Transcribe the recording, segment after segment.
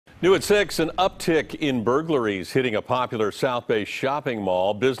New at 6, an uptick in burglaries hitting a popular South Bay shopping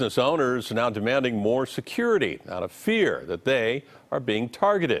mall. Business owners are now demanding more security out of fear that they are being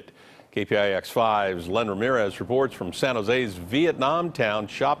targeted. KPIX 5's Len Ramirez reports from San Jose's Vietnamtown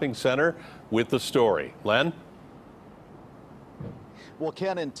shopping center with the story. Len? Well,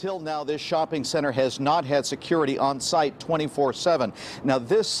 Ken, until now, this shopping center has not had security on site 24/7. Now,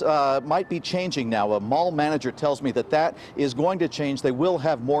 this might be changing now. A mall manager tells me that that is going to change. They will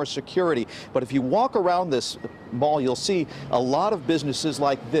have more security. But if you walk around this mall, you'll see a lot of businesses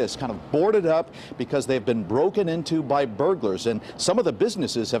like this kind of boarded up because they've been broken into by burglars. And some of the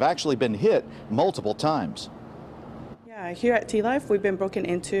businesses have actually been hit multiple times. Here at T-Life, we've been broken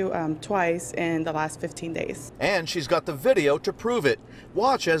into twice in the last 15 days. And she's got the video to prove it.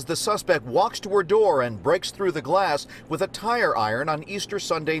 Watch as the suspect walks to her door and breaks through the glass with a tire iron on Easter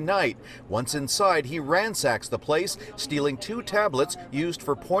Sunday night. Once inside, he ransacks the place, stealing 2 tablets used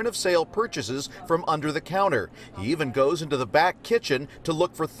for point-of-sale purchases from under the counter. He even goes into the back kitchen to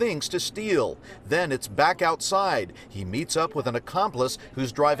look for things to steal. Then it's back outside. He meets up with an accomplice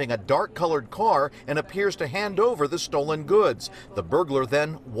who's driving a dark-colored car and appears to hand over the stolen goods. The burglar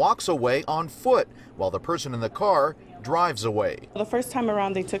then walks away on foot while the person in the car drives away. The first time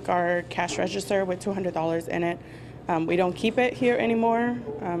around, they took our cash register with $200 in it. We don't keep it here anymore.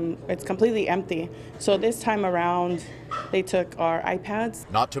 It's completely empty. So this time around, they took our iPads.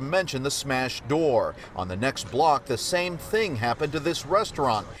 Not to mention the smashed door. On the next block, the same thing happened to this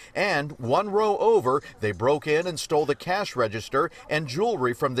restaurant. And one row over, they broke in and stole the cash register and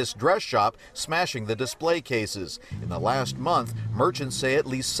jewelry from this dress shop, smashing the display cases. In the last month, merchants say at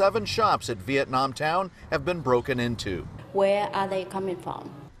least 7 shops at Vietnamtown have been broken into. Where are they coming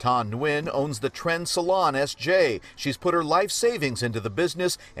from? Tan Nguyen owns the Trend Salon SJ. She's put her life savings into the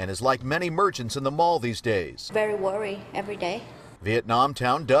business and is like many merchants in the mall these days. Very worried every day.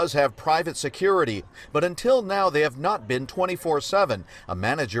 Vietnamtown does have private security, but until now they have not been 24/7. A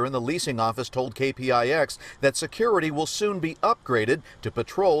manager in the leasing office told KPIX that security will soon be upgraded to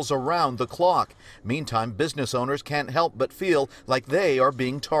patrols around the clock. Meantime, business owners can't help but feel like they are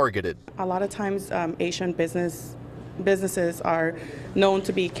being targeted. A lot of times Asian businesses are known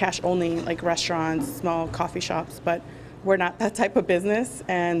to be cash only, like restaurants, small coffee shops, but we're not that type of business,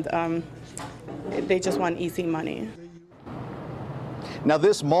 and they just want easy money. Now,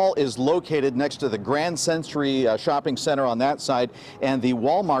 this mall is located next to the Grand Century Shopping Center on that side and the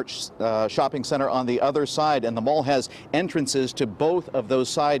Walmart Shopping Center on the other side, and the mall has entrances to both of those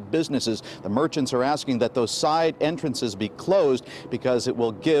side businesses. The merchants are asking that those side entrances be closed because it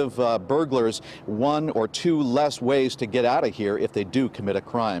will give burglars 1 or 2 less ways to get out of here if they do commit a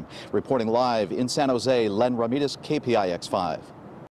crime. Reporting live in San Jose, Len Ramirez, KPIX 5.